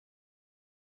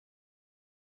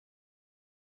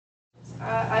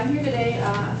I'm here today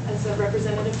as a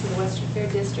representative for the Western Fair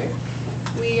District.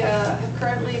 We have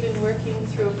currently been working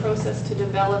through a process to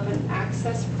develop an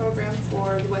access program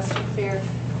for the Western Fair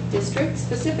District.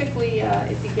 Specifically,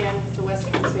 it began with the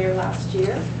Western Fair last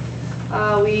year.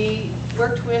 We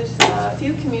worked with a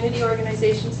few community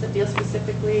organizations that deal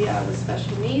specifically with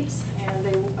special needs, and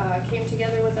they came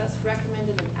together with us,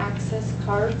 recommended an access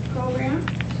card program.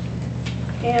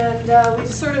 And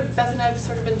Beth and I have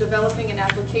sort of been developing an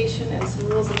application and some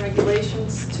rules and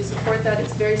regulations to support that.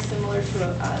 It's very similar to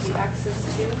the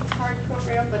Access to card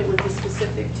program, but it would be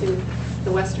specific to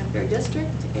the Western Fair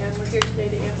District. And we're here today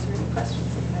to answer any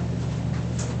questions that you have.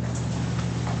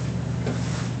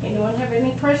 Anyone have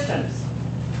any questions?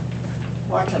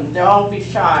 Watch them, they'll all be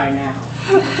shy now.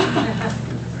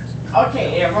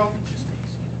 Okay, April.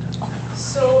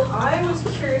 So I was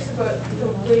curious about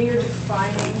the way you're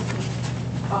defining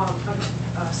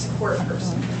a support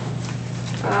person.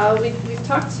 We've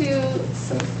talked to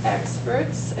some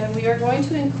experts, and we are going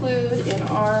to include in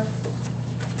our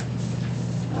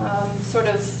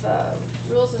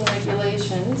rules and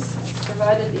regulations,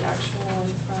 provided the actual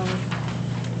one from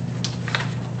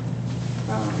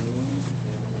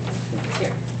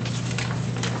here.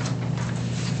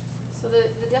 So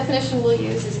the definition we'll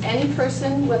use is any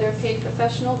person, whether a paid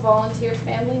professional, volunteer,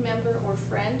 family member, or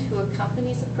friend who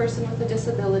accompanies a person with a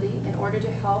disability in order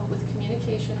to help with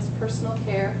communications, personal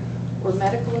care, or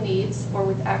medical needs, or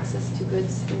with access to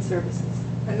goods and services.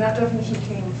 And that definition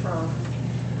came from?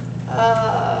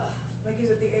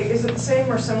 Is it the same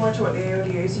or similar to what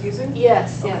AODA is using?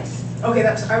 Yes, okay. Yes. Okay,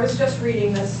 I was just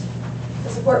reading this. A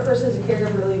support person is a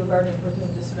caregiver or legal guardian for a person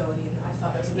with a disability, and I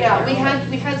thought that was a bit Yeah,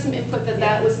 we had some input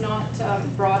that was not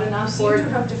broad enough. You seem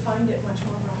to have defined it much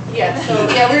more wrong. Yeah, so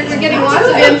we're getting lots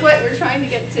of input. We're trying to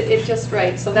get it just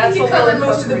right. So that's what we'll covered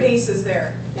most of the bases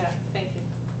there. Yeah, thank you.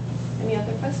 Any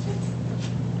other questions?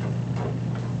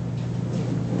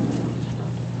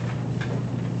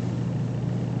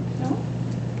 No?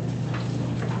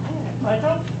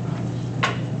 Michael?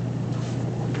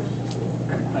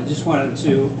 I just wanted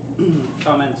to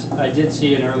comment, I did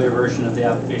see an earlier version of the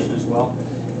application as well,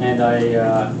 and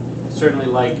I certainly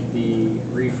like the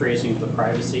rephrasing of the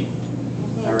privacy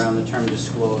around the term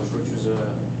disclose, which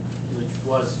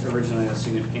was originally a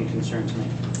significant concern to me.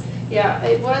 Yeah,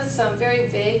 it was very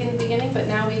vague in the beginning, but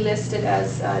now we list it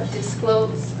as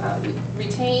disclose,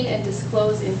 retain and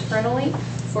disclose internally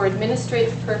for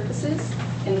administrative purposes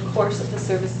in the course of the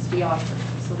services we offer.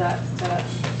 So that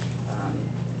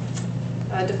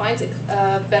defines it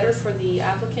better for the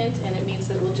applicant, and it means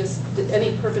that we'll just,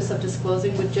 any purpose of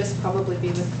disclosing would just probably be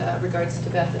with regards to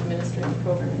Beth administering the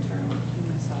program internally.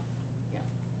 So, yeah.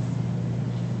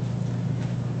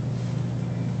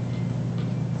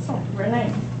 So,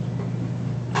 Renee.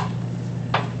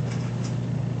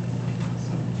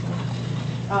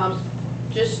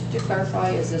 Just to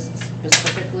clarify, is this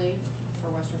specifically for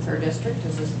Western Fair District?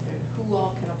 Is this, who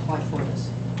all can apply for this?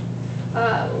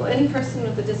 Well, any person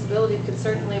with a disability could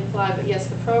certainly apply, but yes,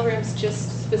 the program's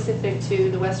just specific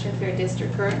to the Western Fair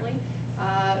District currently.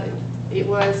 It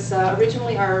was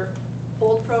originally our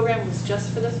old program was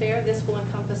just for the fair. This will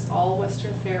encompass all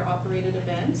Western Fair operated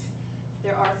events.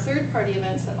 There are third-party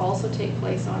events that also take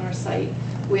place on our site,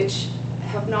 which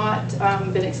have not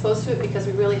been exposed to it because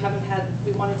we really haven't had,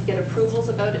 we wanted to get approvals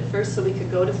about it first so we could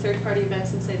go to third-party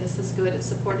events and say this is good, it's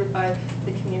supported by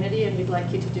the community, and we'd like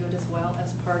you to do it as well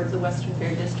as part of the Western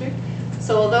Fair District.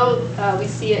 So although we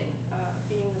see it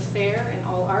being the fair and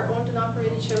all our owned and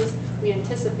operated shows, we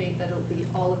anticipate that it'll be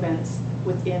all events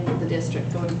within the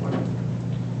district going forward.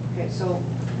 Okay, so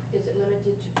is it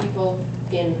limited to people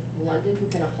in London who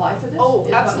can apply for this? Oh,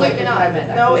 absolutely not.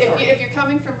 No, if you're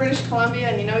coming from British Columbia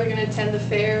and you know you're going to attend the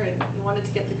fair and you wanted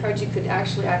to get the card, you could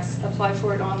actually apply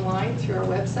for it online through our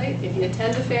website. If you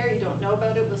attend the fair, you don't know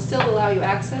about it, we'll still allow you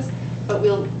access, but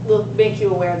we'll make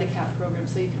you aware of the CAP program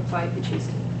so you can apply if you choose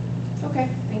to. Okay,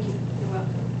 thank you. You're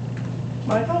welcome.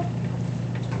 Michael?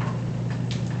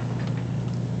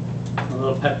 A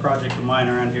little pet project of mine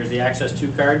around here is the Access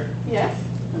to card. Yes.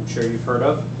 I'm sure you've heard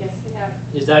of. Yes, we have.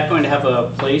 Is that going to have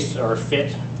a place or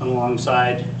fit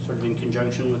alongside, sort of in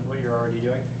conjunction with what you're already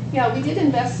doing? Yeah, we did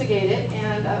investigate it,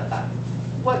 and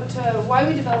why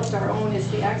we developed our own is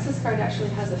the access card actually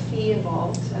has a fee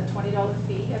involved, a $20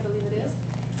 fee, I believe it is.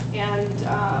 And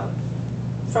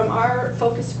from our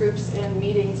focus groups and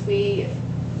meetings, we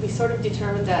sort of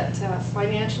determined that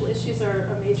financial issues are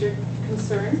a major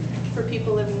concern for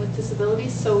people living with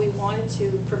disabilities, so we wanted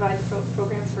to provide the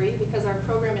program free because our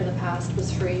program in the past was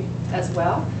free as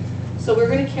well. So we're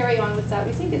going to carry on with that.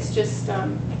 We think it's just a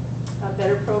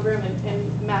better program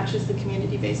and matches the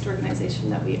community-based organization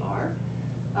that we are.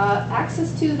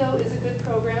 Access to, though, is a good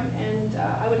program, and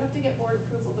I would have to get board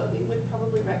approval, but we would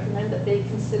probably recommend that they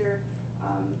consider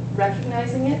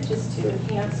recognizing it just to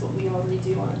enhance what we already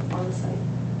do on the site.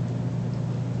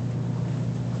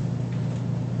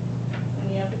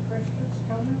 Any other questions,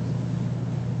 comments?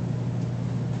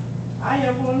 I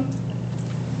have one.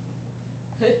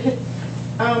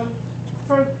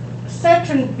 For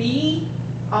section B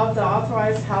of the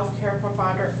authorized healthcare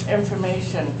provider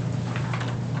information,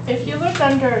 if you look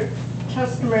under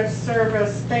customer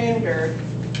service standard,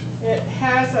 it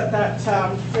has it that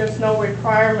there's no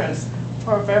requirements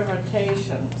for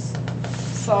verifications.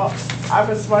 So I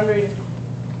was wondering.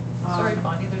 Sorry,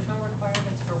 Bonnie, there's no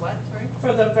requirements for what, sorry?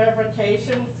 For the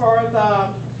verification for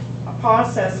the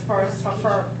process for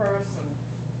a person.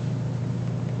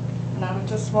 And I was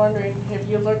just wondering, have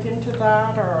you looked into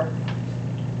that, or?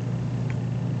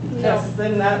 No. Because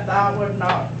then that would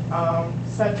not,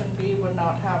 section B would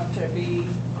not have to be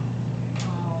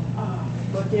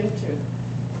looked into.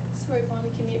 Sorry, Bonnie,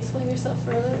 can you explain yourself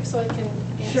further so I can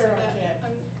answer Sure, I that?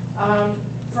 can.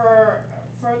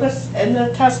 For this, in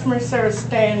the customer service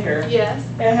standard, Yes.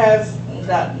 it has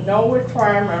that no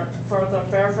requirement for the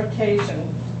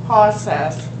verification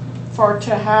process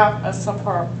to have a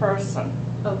support person.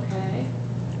 Okay.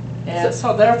 And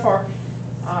so therefore,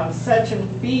 section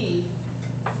B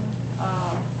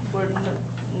would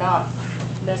not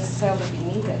necessarily be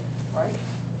needed, right?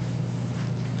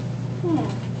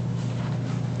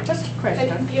 Just a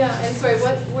question. Yeah, and sorry,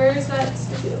 where is that,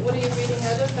 what are you reading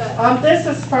out of that? This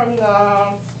is from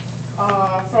the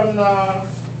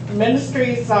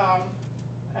Ministry's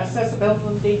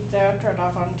Accessibility Directorate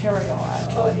of Ontario.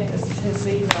 Okay. His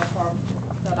email form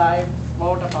that I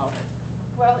wrote about it.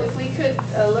 Well, if we could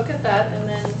look at that and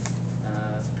then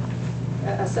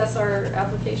assess our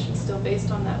application still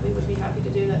based on that, we would be happy to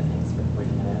do that. Thanks for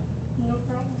pointing that out. No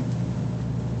problem.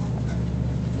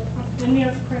 Any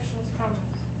other questions,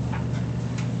 comments?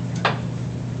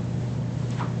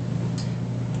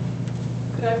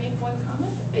 Could I make one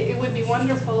comment? It would be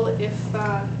wonderful if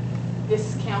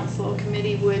this council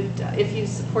committee would, if you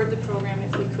support the program,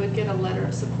 if we could get a letter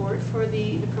of support for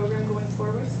the program going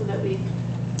forward so that we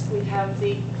have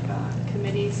the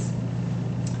committee's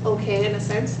okay in a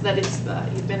sense that it's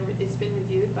been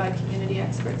reviewed by community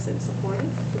experts and supported.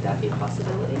 Would that be a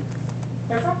possibility?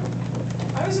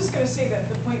 I was just going to say that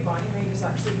the point Bonnie made is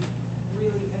actually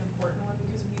really an important one,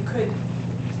 because you could,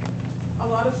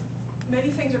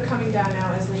 many things are coming down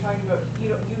now as we're talking about, you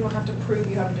don't have to prove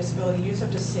you have a disability, you just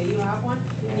have to say you have one,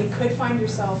 and you could find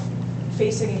yourself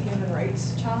facing a human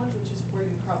rights challenge, which is where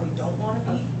you probably don't want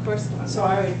to be. Of course not. So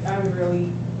I would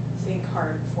really think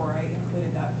hard before I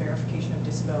included that verification of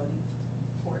disability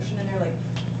portion in there, like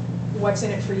what's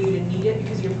in it for you to need it,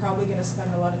 because you're probably going to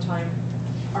spend a lot of time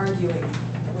arguing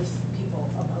with people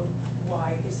about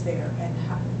why it's there and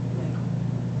how,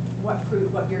 like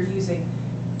what you're using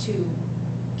to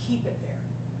keep it there.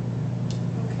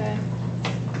 Okay.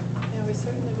 Yeah, we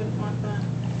certainly wouldn't want that.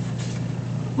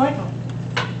 Michael?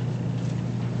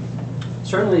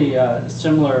 Certainly,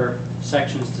 similar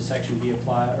sections to section B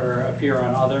apply or appear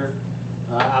on other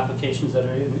applications that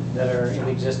are in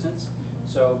existence.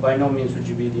 So by no means would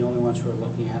you be the only ones who are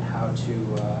looking at how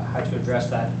to address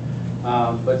that.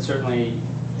 But certainly,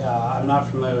 I'm not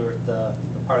familiar with the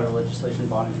part of the legislation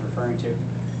Bonnie's referring to.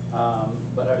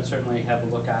 But I would certainly have a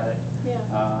look at it.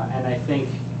 Yeah. And I think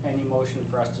any motion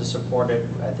for us to support it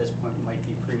at this point might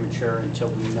be premature until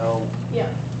we know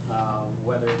Yeah.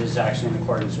 whether it is actually in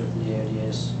accordance with the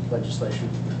AODA's legislation.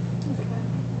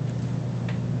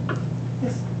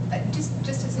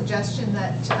 Just a suggestion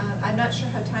that I'm not sure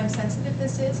how time sensitive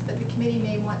this is, but the committee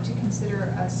may want to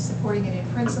consider us supporting it in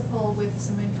principle with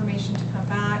some information to come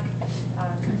back,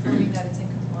 confirming that it's in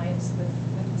compliance with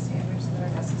the standards that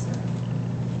are necessary.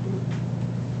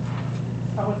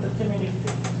 How would the committee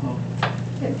feel?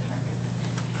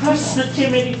 How does the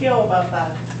committee feel about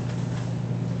that?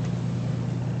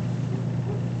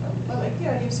 I like the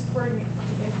idea of supporting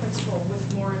in principle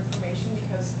with more information,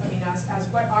 because, I mean, as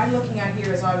what I'm looking at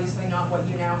here is obviously not what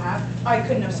you now have. I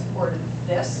couldn't have supported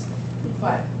this,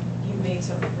 but you made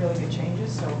some really good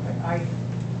changes, so I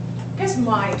guess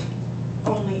my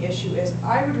only issue is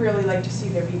I would really like to see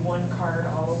there be one card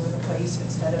all over the place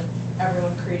instead of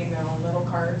everyone creating their own little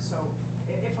card. So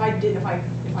if I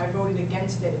voted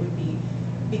against it, it would be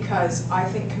because I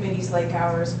think committees like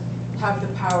ours have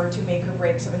the power to make or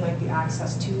break something like the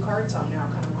Access 2 card. So I'm now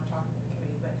kind of more talking to the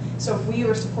committee. But so if we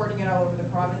were supporting it all over the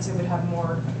province, it would have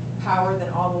more power than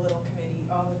all the committees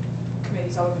all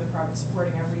over the province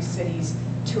supporting every city's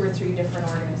 2 or 3 different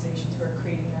organizations who are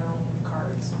creating their own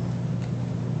cards.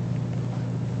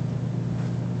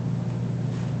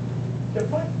 Good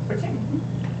point. Okay.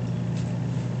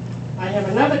 I have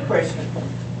another question.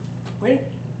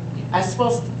 When, I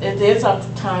suppose it is of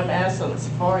time essence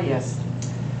for yes.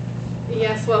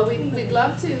 Yes, well, we'd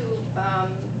love to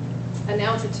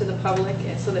announce it to the public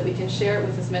so that we can share it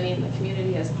with as many in the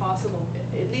community as possible,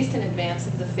 at least in advance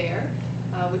of the fair,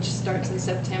 which starts in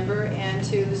September, and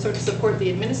to sort of support the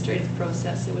administrative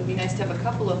process. It would be nice to have a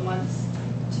couple of months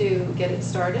to get it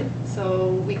started. So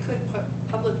we could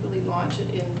publicly launch it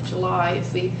in July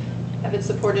if we have it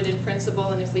supported in principle,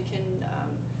 and if we can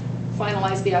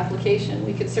finalize the application.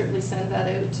 We could certainly send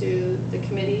that out to the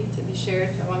committee to be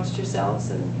shared amongst yourselves,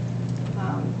 and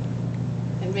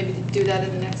maybe do that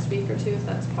in the next week or two if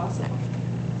that's possible.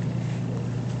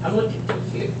 I'm looking to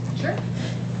you. Sure.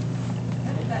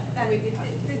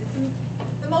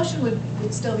 The motion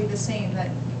would still be the same,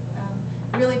 that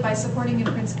really by supporting in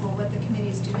principle, what the committee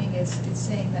is doing is it's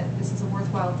saying that this is a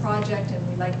worthwhile project and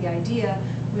we like the idea.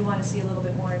 We want to see a little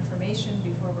bit more information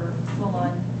before we're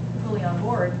fully on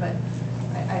board, but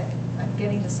I'm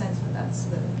getting the sense that that's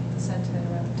the sentiment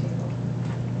around the table.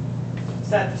 Is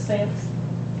that the sense?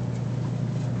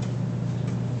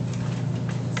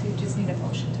 So you just need a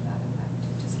motion to that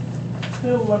effect.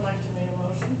 Who would like to make a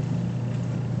motion?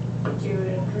 Thank you,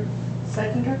 Andrew.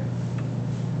 Seconder?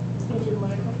 Thank you,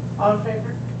 Michael. All in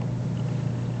favor?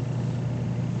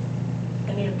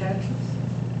 Any objections?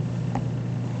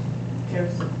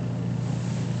 Carries.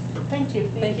 Thank you.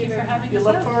 Thank you for having You us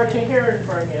look out. forward to hearing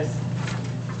from us.